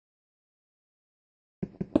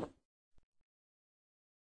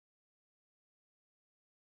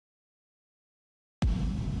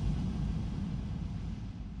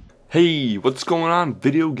Hey, what's going on?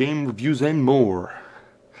 Video game reviews and more.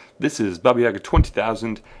 This is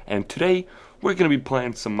Babayaga20000 and today we're going to be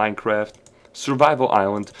playing some Minecraft Survival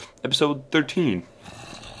Island episode 13.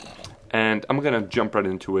 And I'm going to jump right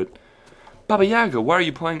into it. Baba Yaga, why are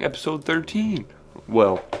you playing episode 13?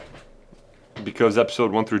 Well, because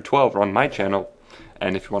episode 1 through 12 are on my channel,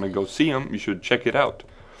 and if you want to go see them, you should check it out.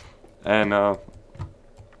 And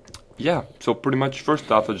yeah, so pretty much first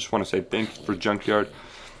off I just want to say thanks for Junkyard.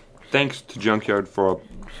 Thanks to Junkyard for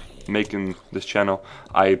making this channel.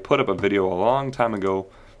 I put up a video a long time ago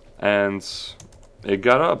and it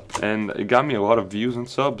got up and it got me a lot of views and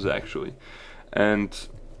subs actually. And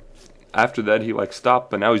after that he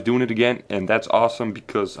stopped, but now he's doing it again, and that's awesome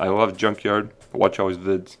because I love Junkyard. I watch all his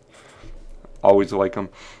vids. Always like him.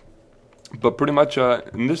 But pretty much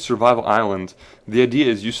in this survival island, the idea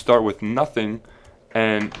is you start with nothing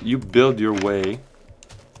and you build your way.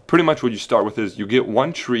 Pretty much what you start with is you get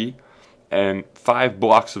one tree and 5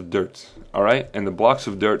 blocks of dirt, alright? And the blocks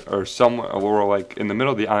of dirt are somewhere, or in the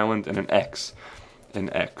middle of the island, and an X.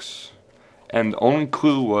 And the only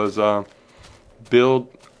clue was build,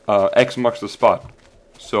 X marks the spot.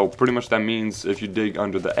 So pretty much that means if you dig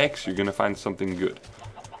under the X, you're gonna find something good.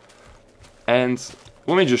 And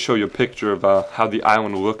let me just show you a picture of how the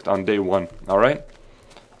island looked on day 1, alright?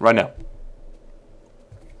 Right now.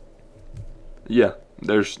 Yeah.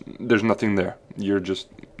 There's nothing there. There's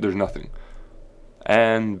nothing.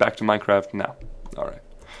 And back to Minecraft now. Alright.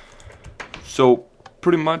 So,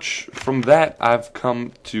 pretty much from that, I've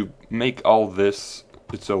come to make all this.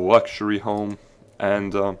 It's a luxury home.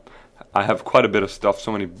 And I have quite a bit of stuff.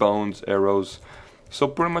 So many bones, arrows. So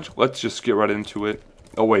pretty much, let's just get right into it.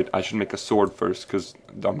 Oh wait, I should make a sword first, because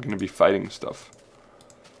I'm going to be fighting stuff.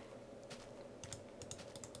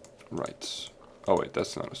 Right. Oh wait,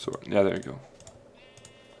 that's not a sword. Yeah, there you go.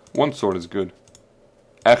 One sword is good.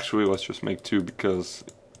 Actually, let's just make 2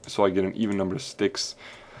 so I get an even number of sticks.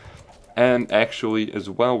 And actually, as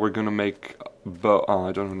well, we're gonna make bow. Oh,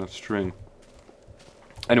 I don't have enough string.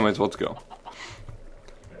 Anyways, let's go.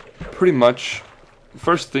 Pretty much,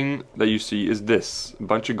 first thing that you see is this. A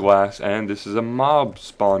bunch of glass, and this is a mob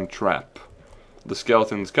spawn trap. The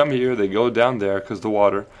skeletons come here, they go down there because the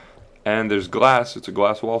water. And there's glass, it's a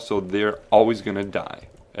glass wall, so they're always gonna die.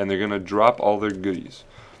 And they're gonna drop all their goodies,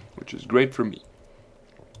 which is great for me.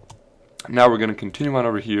 Now we're going to continue on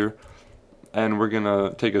over here, and we're going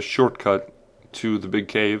to take a shortcut to the big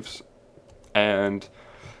caves. And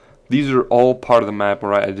these are all part of the map,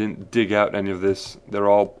 alright? I didn't dig out any of this. They're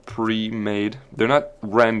all pre-made. They're not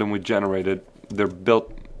randomly generated. They're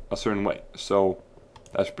built a certain way. So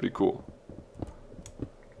that's pretty cool.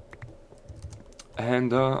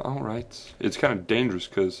 And alright, it's kind of dangerous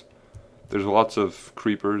because there's lots of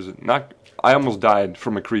creepers. I almost died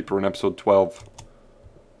from a creeper in episode 12.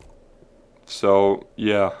 So,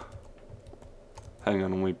 yeah. Hang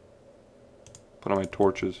on, let me put on my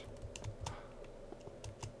torches.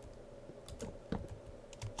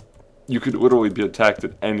 You could literally be attacked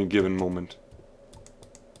at any given moment.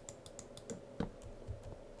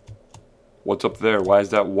 What's up there? Why is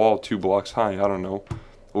that wall 2 blocks high? I don't know.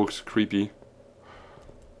 It looks creepy.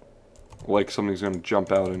 Like something's gonna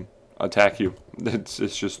jump out and attack you.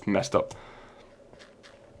 It's just messed up.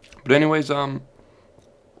 But anyways,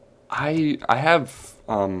 I have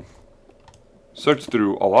searched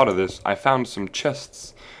through a lot of this. I found some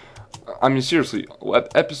chests. I mean, seriously,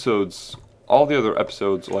 episodes, all the other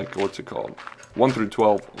episodes, what's it called, 1 through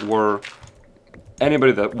 12, were,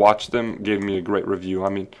 anybody that watched them gave me a great review. I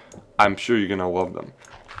mean, I'm sure you're gonna love them.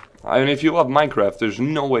 I mean, if you love Minecraft, there's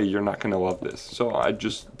no way you're not gonna love this. So I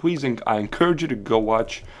encourage you to go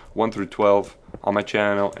watch 1 through 12 on my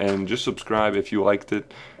channel and just subscribe if you liked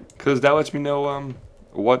it, because that lets me know am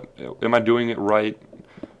I doing it right?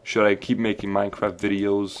 Should I keep making Minecraft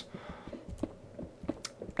videos?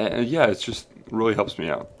 And yeah, it just really helps me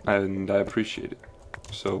out, and I appreciate it.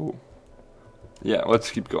 So yeah,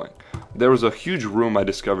 let's keep going. There was a huge room I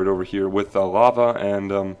discovered over here with lava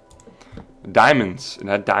and diamonds. It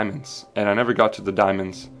had diamonds, and I never got to the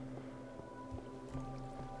diamonds.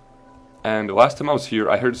 And the last time I was here,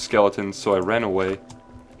 I heard skeletons, so I ran away.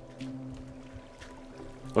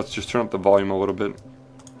 Let's just turn up the volume a little bit.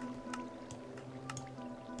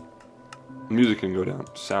 Music can go down,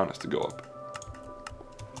 sound has to go up.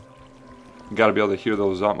 You gotta be able to hear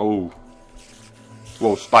those oh.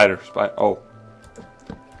 Whoa, spider. Oh.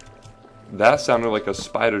 That sounded like a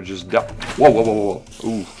spider just died. Whoa, whoa, whoa, whoa.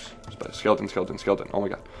 Ooh. Skeleton. Oh my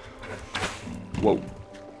god. Whoa.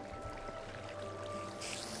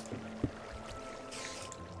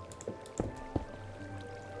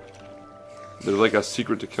 There's a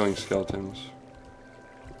secret to killing skeletons.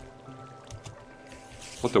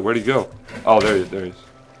 What the? Where'd he go? Oh, there he is.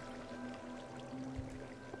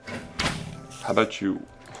 How about you?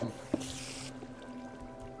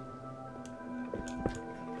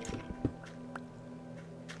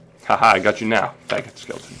 Haha, I got you now, faggot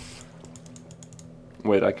skeleton.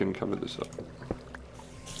 Wait, I can cover this up.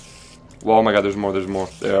 Well, oh my god, there's more,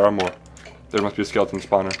 There are more. There must be a skeleton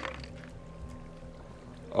spawner.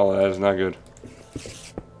 Oh, that is not good.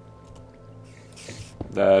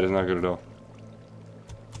 That is not good at all.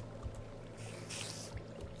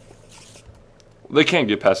 They can't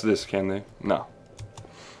get past this, can they? No.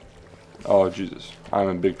 Oh, Jesus. I'm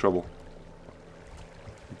in big trouble.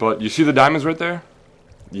 But you see the diamonds right there?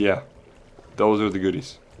 Yeah. Those are the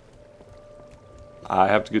goodies. I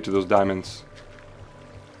have to get to those diamonds.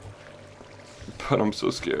 But I'm so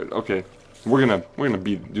scared. Okay. We're gonna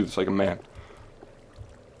do this like a man.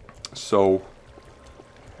 So,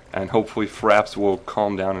 and hopefully Fraps will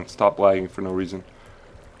calm down and stop lagging for no reason.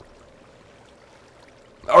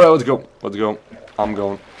 Alright, let's go. Let's go. I'm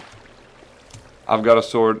going. I've got a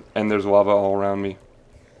sword and there's lava all around me.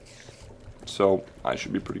 So, I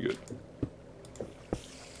should be pretty good.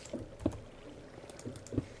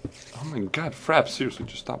 Oh my god, Fraps, seriously,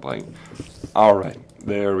 just stop lagging. Alright,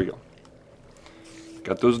 there we go.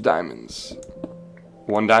 Got those diamonds.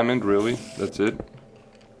 One diamond, really? That's it?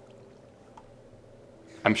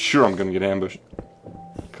 I'm sure I'm gonna get ambushed.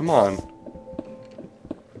 Come on.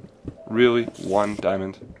 Really? One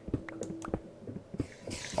diamond?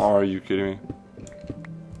 Are you kidding me?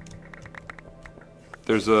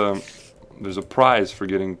 There's a prize for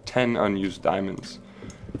getting 10 unused diamonds.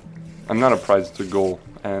 I'm not a prize, it's a goal.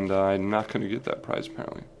 And I'm not gonna get that prize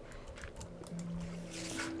apparently.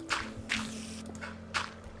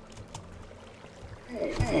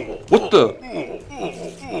 What the?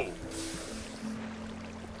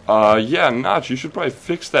 Yeah, Notch, you should probably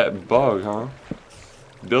fix that bug, huh?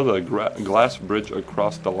 Build a glass bridge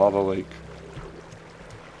across the lava lake.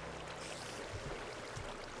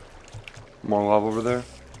 More lava over there?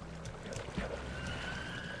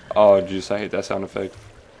 Oh, jeez, I hate that sound effect.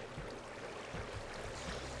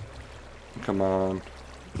 Come on.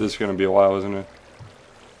 This is gonna be a while, isn't it?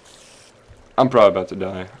 I'm probably about to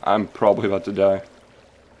die. I'm probably about to die.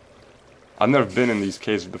 I've never been in these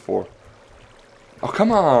caves before. Oh,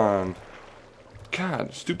 come on!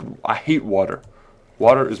 God, stupid. I hate water.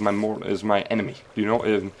 Water is my enemy. You know,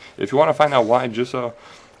 if you want to find out why, just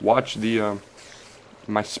watch the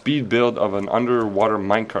my speed build of an underwater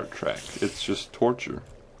minecart track. It's just torture.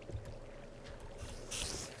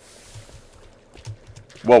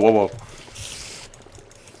 Whoa, whoa, whoa.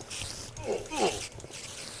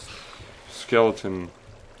 Skeleton.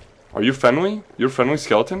 Are you friendly? You're a friendly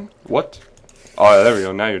skeleton? What? Oh, there we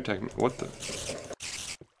go. Now you're attacking me. What the?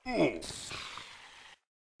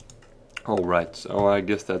 Alright, so I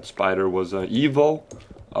guess that spider was evil.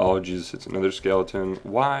 Oh, Jesus, it's another skeleton.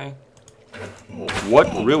 Why? What?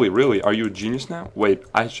 Really, really? Are you a genius now? Wait,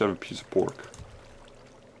 I should have a piece of pork.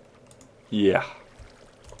 Yeah.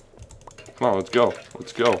 Come on, let's go.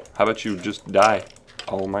 Let's go. How about you just die?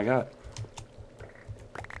 Oh my god.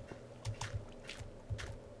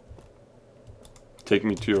 Take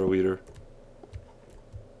me to your leader.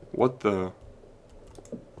 What the?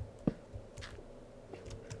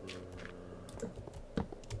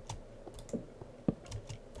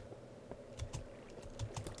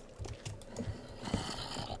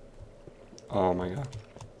 Oh my god.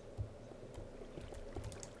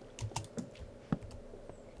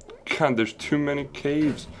 God, there's too many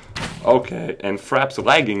caves. Okay, and Fraps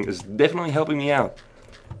lagging is definitely helping me out.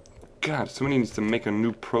 God, somebody needs to make a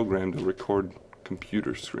new program to record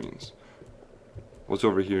computer screens. What's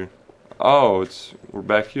over here? Oh, we're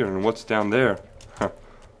back here, and what's down there? Huh.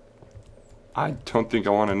 I don't think I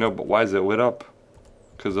want to know, but why is it lit up?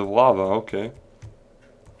 Because of lava, okay.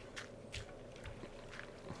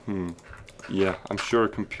 Yeah, I'm sure a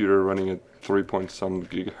computer running at 3 point some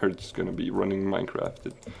gigahertz is going to be running Minecraft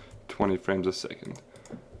at 20 frames a second.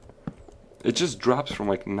 It just drops from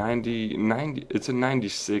like 90, it's a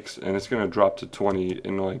 96, and it's going to drop to 20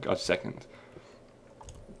 in like a second.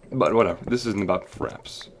 But whatever, this isn't about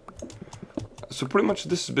Fraps. So pretty much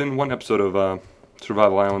this has been one episode of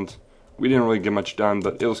Survival Island. We didn't really get much done,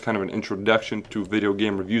 but it was kind of an introduction to video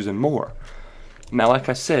game reviews and more. Now, like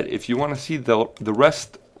I said, if you want to see the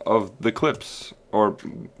rest of the clips, or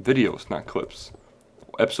videos, not clips,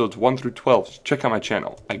 episodes 1 through 12, check out my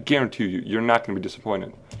channel. I guarantee you, you're not going to be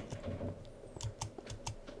disappointed.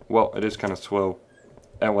 Well, it is kind of slow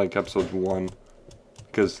at like episode 1,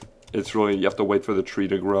 because it's really, you have to wait for the tree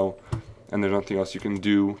to grow, and there's nothing else you can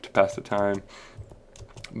do to pass the time.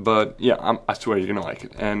 But yeah, I swear you're gonna like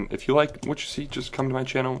it. And if you like what you see, just come to my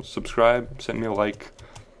channel, subscribe, send me a like,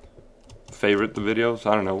 favorite the videos,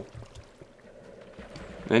 I don't know.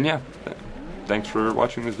 And yeah, thanks for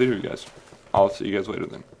watching this video, guys. I'll see you guys later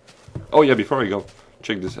then. Oh yeah, before I go,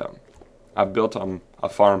 check this out. I built a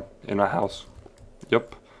farm in my house.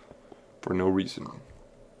 Yep. For no reason.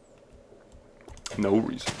 No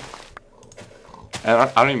reason. And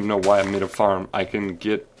I don't even know why I made a farm. I can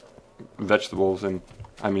get vegetables and,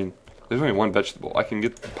 I mean, there's only one vegetable. I can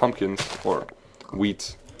get pumpkins or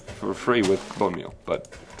wheat for free with bone meal. But,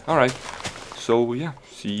 alright. So, yeah.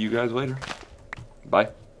 See you guys later.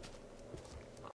 Bye.